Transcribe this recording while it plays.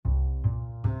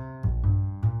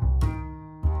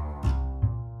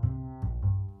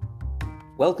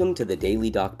Welcome to the Daily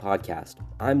Doc Podcast.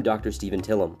 I'm Dr. Stephen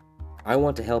Tillum. I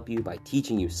want to help you by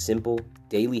teaching you simple,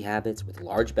 daily habits with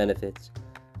large benefits,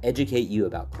 educate you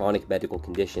about chronic medical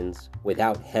conditions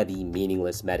without heavy,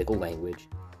 meaningless medical language,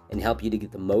 and help you to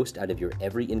get the most out of your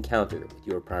every encounter with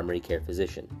your primary care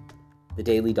physician. The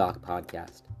Daily Doc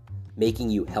Podcast,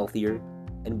 making you healthier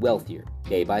and wealthier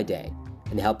day by day,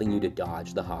 and helping you to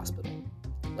dodge the hospital.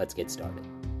 Let's get started.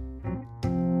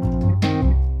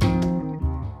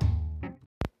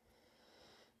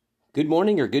 Good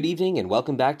morning or good evening, and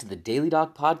welcome back to the Daily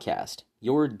Doc Podcast,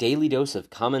 your daily dose of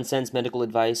common sense medical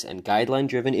advice and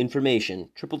guideline-driven information,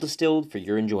 triple distilled for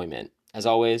your enjoyment. As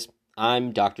always,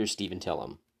 I'm Dr. Stephen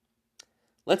Tillum.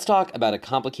 Let's talk about a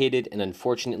complicated and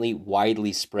unfortunately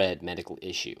widely spread medical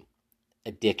issue: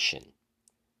 addiction.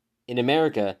 In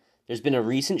America, there's been a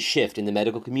recent shift in the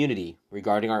medical community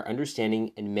regarding our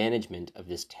understanding and management of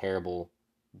this terrible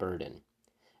burden.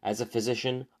 As a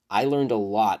physician, I learned a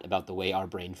lot about the way our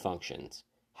brain functions,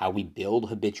 how we build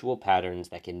habitual patterns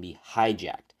that can be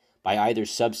hijacked by either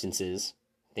substances,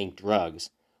 think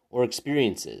drugs, or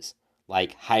experiences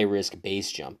like high-risk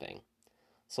base jumping.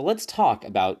 So let's talk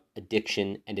about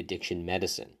addiction and addiction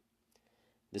medicine.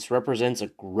 This represents a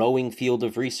growing field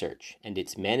of research, and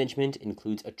its management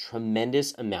includes a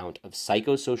tremendous amount of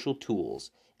psychosocial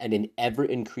tools and an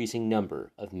ever-increasing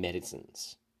number of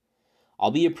medicines. I'll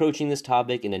be approaching this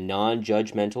topic in a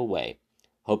non-judgmental way,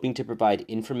 hoping to provide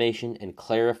information and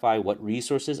clarify what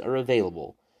resources are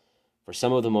available for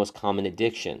some of the most common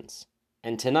addictions.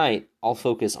 And tonight, I'll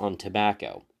focus on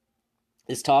tobacco.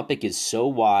 This topic is so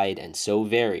wide and so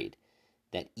varied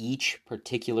that each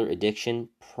particular addiction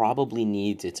probably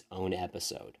needs its own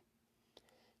episode.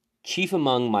 Chief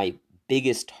among my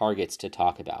biggest targets to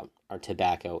talk about are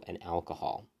tobacco and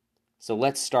alcohol. So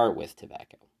let's start with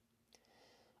tobacco.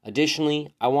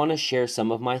 Additionally, I want to share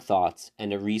some of my thoughts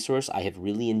and a resource I have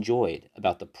really enjoyed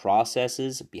about the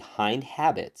processes behind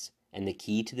habits and the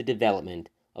key to the development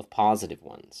of positive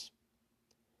ones.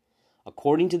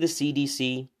 According to the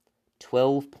CDC,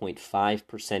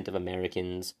 12.5% of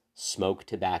Americans smoke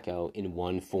tobacco in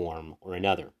one form or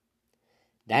another.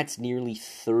 That's nearly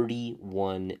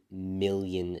 31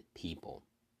 million people.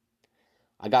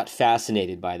 I got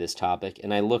fascinated by this topic,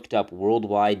 and I looked up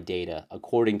worldwide data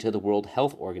according to the World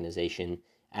Health Organization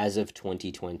as of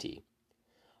 2020.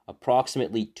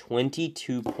 Approximately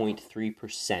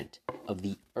 22.3% of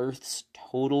the Earth's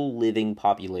total living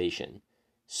population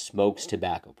smokes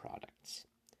tobacco products.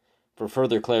 For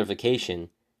further clarification,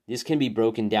 this can be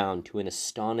broken down to an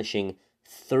astonishing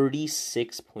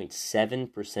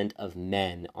 36.7% of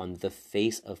men on the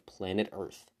face of planet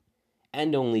Earth,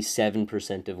 and only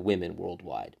 7% of women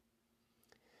worldwide.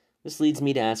 This leads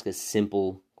me to ask a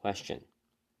simple question.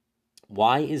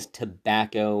 Why is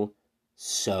tobacco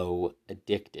so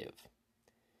addictive?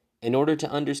 In order to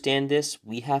understand this,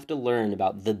 we have to learn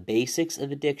about the basics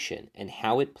of addiction and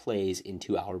how it plays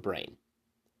into our brain.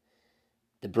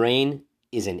 The brain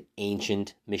is an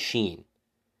ancient machine.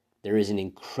 There is an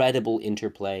incredible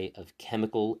interplay of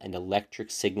chemical and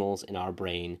electric signals in our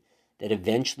brain that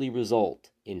eventually result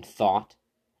in thought,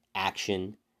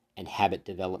 action, and habit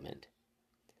development.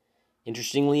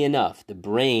 Interestingly enough, the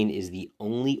brain is the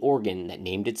only organ that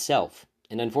named itself,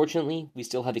 and unfortunately, we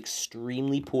still have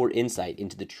extremely poor insight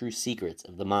into the true secrets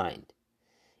of the mind.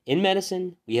 In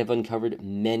medicine, we have uncovered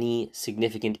many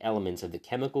significant elements of the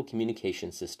chemical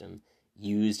communication system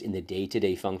used in the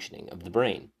day-to-day functioning of the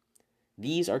brain.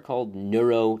 These are called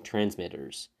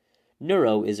neurotransmitters.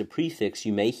 Neuro is a prefix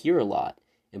you may hear a lot,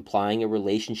 implying a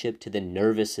relationship to the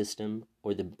nervous system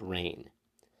or the brain.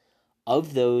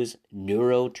 Of those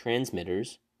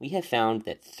neurotransmitters, we have found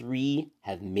that 3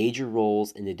 have major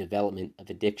roles in the development of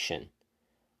addiction.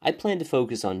 I plan to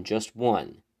focus on just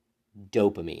one: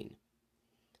 dopamine.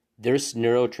 This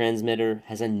neurotransmitter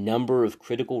has a number of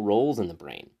critical roles in the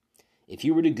brain. If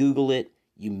you were to Google it,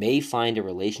 you may find a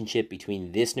relationship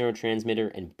between this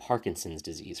neurotransmitter and Parkinson's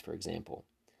disease, for example.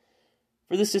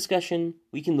 For this discussion,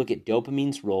 we can look at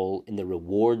dopamine's role in the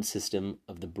reward system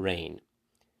of the brain.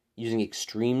 Using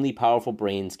extremely powerful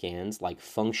brain scans like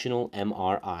functional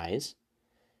MRIs,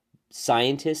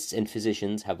 scientists and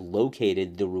physicians have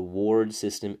located the reward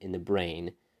system in the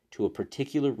brain to a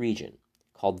particular region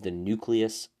called the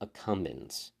nucleus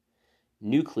accumbens.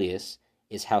 Nucleus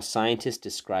is how scientists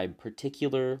describe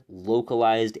particular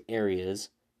localized areas,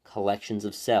 collections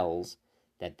of cells,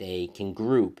 that they can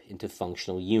group into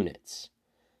functional units.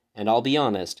 And I'll be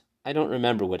honest, I don't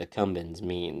remember what accumbens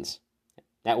means.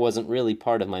 That wasn't really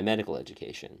part of my medical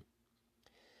education.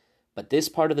 But this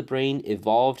part of the brain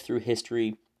evolved through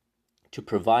history to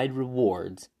provide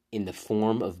rewards in the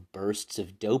form of bursts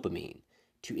of dopamine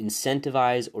to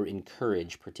incentivize or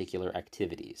encourage particular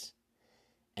activities.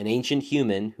 An ancient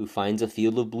human who finds a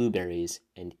field of blueberries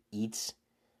and eats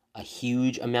a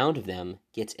huge amount of them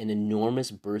gets an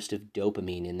enormous burst of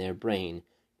dopamine in their brain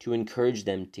to encourage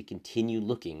them to continue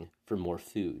looking for more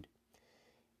food.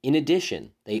 In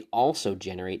addition, they also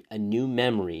generate a new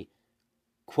memory,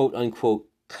 quote unquote,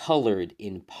 colored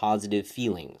in positive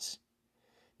feelings.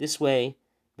 This way,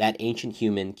 that ancient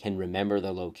human can remember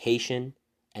the location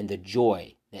and the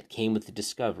joy that came with the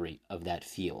discovery of that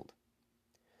field.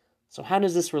 So how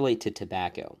does this relate to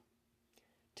tobacco?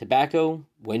 Tobacco,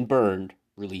 when burned,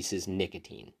 releases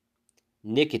nicotine.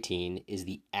 Nicotine is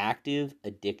the active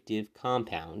addictive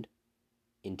compound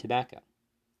in tobacco.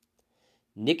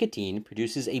 Nicotine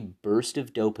produces a burst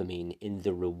of dopamine in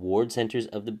the reward centers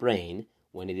of the brain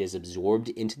when it is absorbed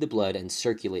into the blood and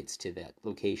circulates to that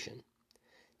location.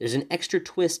 There's an extra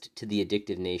twist to the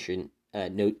addictive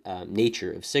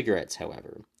nature of cigarettes,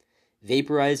 however.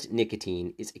 Vaporized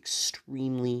nicotine is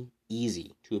extremely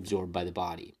easy to absorb by the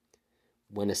body.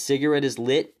 When a cigarette is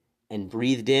lit and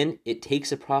breathed in, it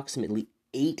takes approximately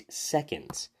 8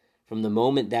 seconds from the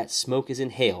moment that smoke is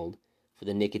inhaled for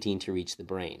the nicotine to reach the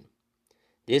brain.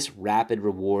 This rapid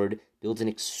reward builds an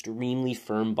extremely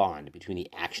firm bond between the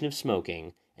action of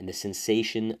smoking and the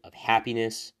sensation of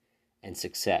happiness and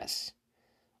success.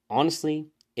 Honestly,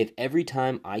 if every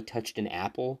time I touched an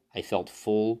apple I felt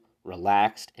full,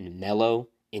 relaxed, and mellow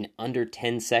in under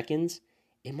 10 seconds,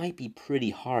 it might be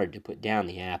pretty hard to put down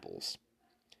the apples.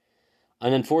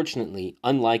 And unfortunately,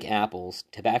 unlike apples,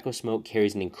 tobacco smoke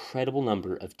carries an incredible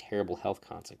number of terrible health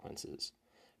consequences.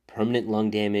 Permanent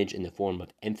lung damage in the form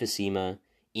of emphysema,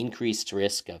 increased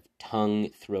risk of tongue,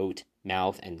 throat,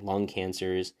 mouth, and lung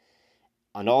cancers,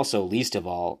 and also, least of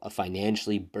all, a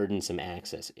financially burdensome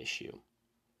access issue.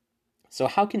 So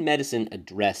how can medicine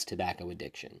address tobacco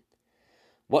addiction?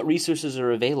 What resources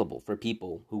are available for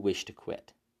people who wish to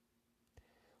quit?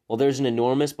 Well, there's an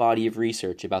enormous body of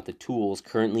research about the tools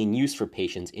currently in use for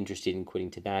patients interested in quitting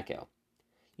tobacco.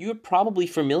 You are probably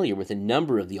familiar with a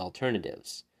number of the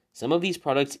alternatives. Some of these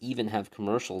products even have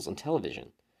commercials on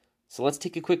television. So let's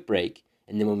take a quick break,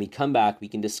 and then when we come back, we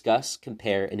can discuss,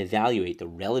 compare, and evaluate the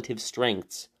relative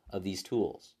strengths of these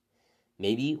tools.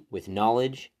 Maybe with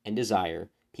knowledge and desire,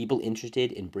 people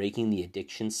interested in breaking the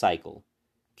addiction cycle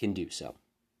can do so.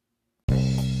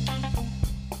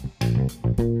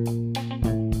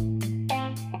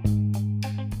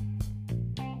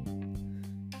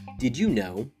 Did you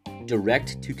know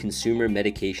direct-to-consumer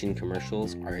medication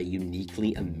commercials are a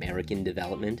uniquely American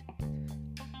development?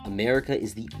 America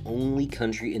is the only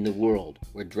country in the world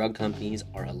where drug companies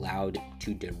are allowed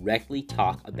to directly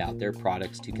talk about their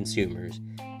products to consumers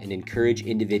and encourage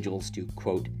individuals to,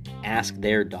 quote, ask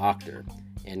their doctor,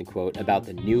 end quote, about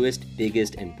the newest,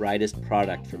 biggest, and brightest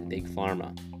product from Big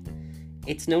Pharma.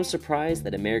 It's no surprise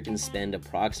that Americans spend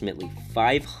approximately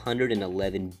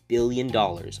 $511 billion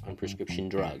on prescription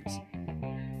drugs.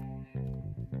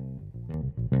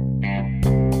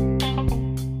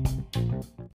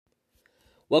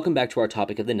 Welcome back to our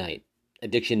topic of the night,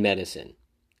 addiction medicine.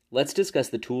 Let's discuss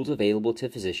the tools available to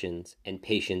physicians and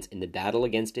patients in the battle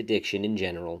against addiction in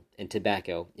general and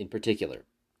tobacco in particular.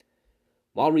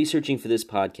 While researching for this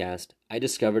podcast, I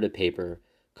discovered a paper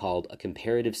called A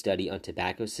Comparative Study on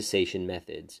Tobacco Cessation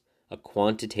Methods, a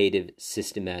Quantitative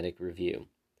Systematic Review.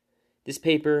 This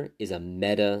paper is a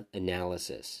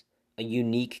meta-analysis, a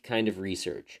unique kind of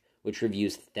research which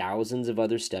reviews thousands of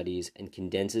other studies and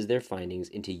condenses their findings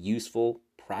into useful,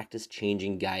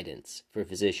 practice-changing guidance for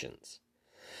physicians.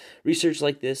 Research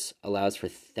like this allows for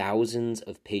thousands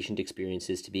of patient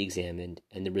experiences to be examined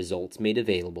and the results made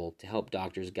available to help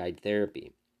doctors guide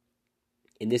therapy.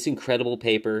 In this incredible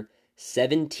paper,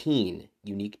 17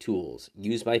 unique tools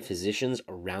used by physicians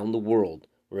around the world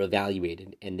were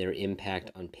evaluated and their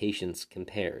impact on patients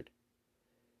compared.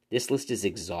 This list is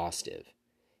exhaustive.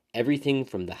 Everything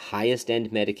from the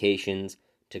highest-end medications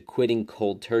to quitting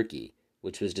cold turkey,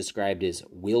 which was described as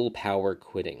willpower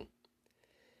quitting.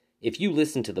 If you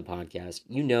listen to the podcast,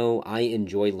 you know I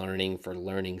enjoy learning for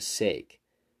learning's sake,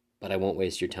 but I won't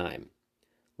waste your time.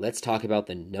 Let's talk about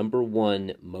the number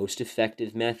one most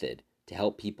effective method to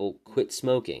help people quit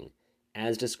smoking,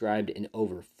 as described in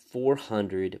over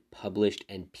 400 published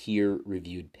and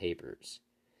peer-reviewed papers.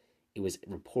 It was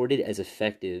reported as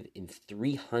effective in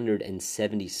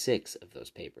 376 of those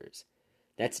papers.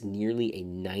 That's nearly a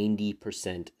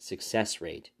 90% success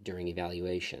rate during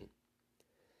evaluation.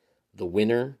 The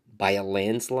winner, by a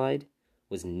landslide,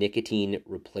 was nicotine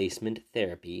replacement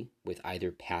therapy with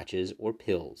either patches or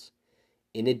pills,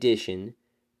 in addition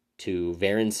to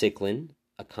varenicline,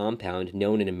 a compound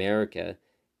known in America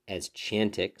as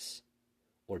Chantix,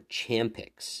 or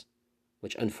Champix,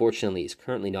 which unfortunately is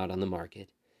currently not on the market,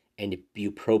 and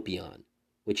bupropion,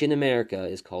 which in America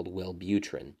is called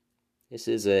Wellbutrin. This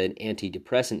is an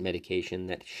antidepressant medication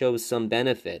that shows some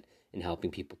benefit in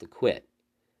helping people to quit.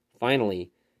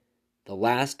 Finally, the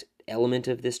last element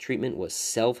of this treatment was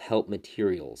self-help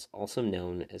materials, also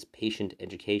known as patient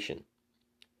education.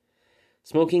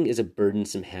 Smoking is a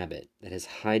burdensome habit that has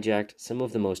hijacked some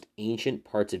of the most ancient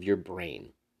parts of your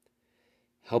brain.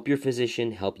 Help your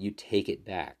physician help you take it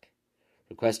back.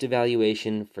 Request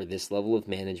evaluation for this level of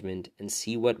management and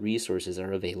see what resources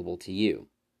are available to you.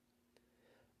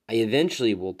 I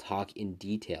eventually will talk in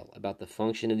detail about the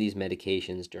function of these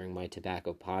medications during my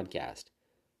tobacco podcast.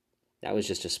 That was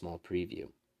just a small preview.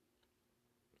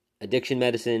 Addiction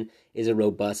medicine is a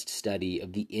robust study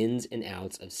of the ins and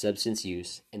outs of substance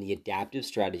use and the adaptive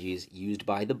strategies used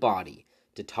by the body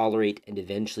to tolerate and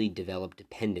eventually develop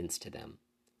dependence to them.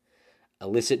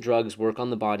 Illicit drugs work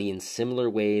on the body in similar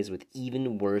ways with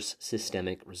even worse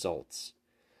systemic results.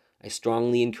 I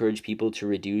strongly encourage people to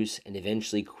reduce and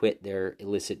eventually quit their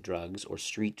illicit drugs or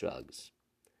street drugs.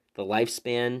 The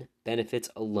lifespan benefits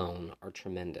alone are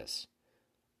tremendous.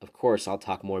 Of course, I'll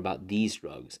talk more about these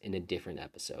drugs in a different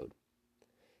episode.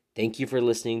 Thank you for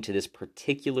listening to this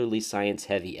particularly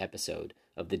science-heavy episode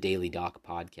of the Daily Doc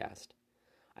podcast.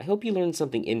 I hope you learned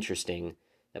something interesting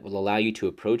that will allow you to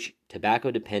approach tobacco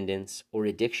dependence or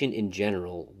addiction in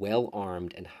general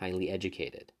well-armed and highly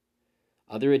educated.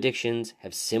 Other addictions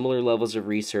have similar levels of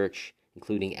research,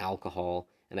 including alcohol,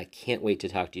 and I can't wait to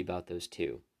talk to you about those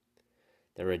too.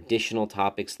 There are additional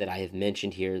topics that I have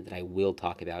mentioned here that I will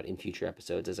talk about in future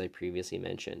episodes, as I previously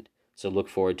mentioned, so look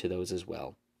forward to those as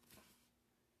well.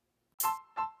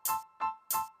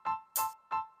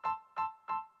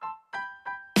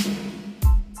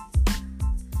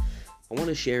 I want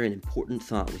to share an important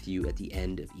thought with you at the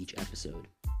end of each episode.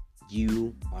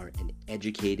 You are an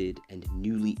educated and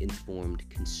newly informed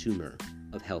consumer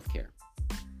of healthcare.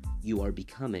 You are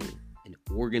becoming an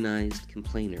organized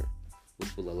complainer,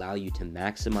 which will allow you to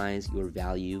maximize your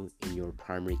value in your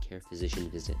primary care physician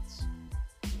visits.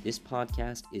 This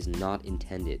podcast is not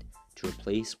intended to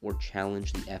replace or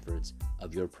challenge the efforts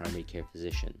of your primary care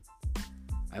physician.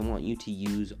 I want you to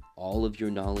use all of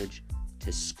your knowledge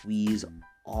to squeeze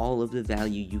all of the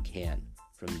value you can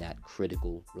from that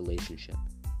critical relationship.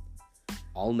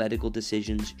 All medical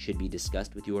decisions should be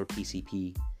discussed with your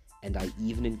PCP, and I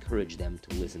even encourage them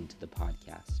to listen to the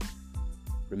podcast.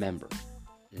 Remember,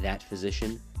 that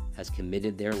physician has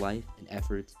committed their life and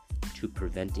efforts to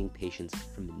preventing patients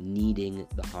from needing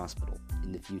the hospital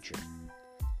in the future.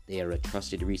 They are a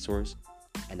trusted resource,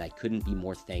 and I couldn't be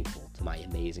more thankful to my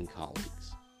amazing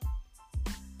colleagues.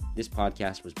 This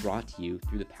podcast was brought to you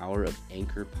through the power of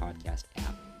Anchor Podcast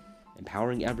app,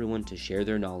 empowering everyone to share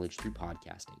their knowledge through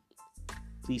podcasting.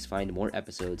 Please find more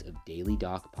episodes of Daily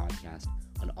Doc Podcast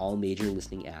on all major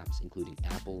listening apps, including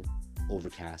Apple,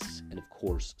 Overcasts, and of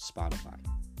course, Spotify.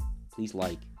 Please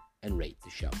like and rate the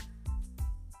show.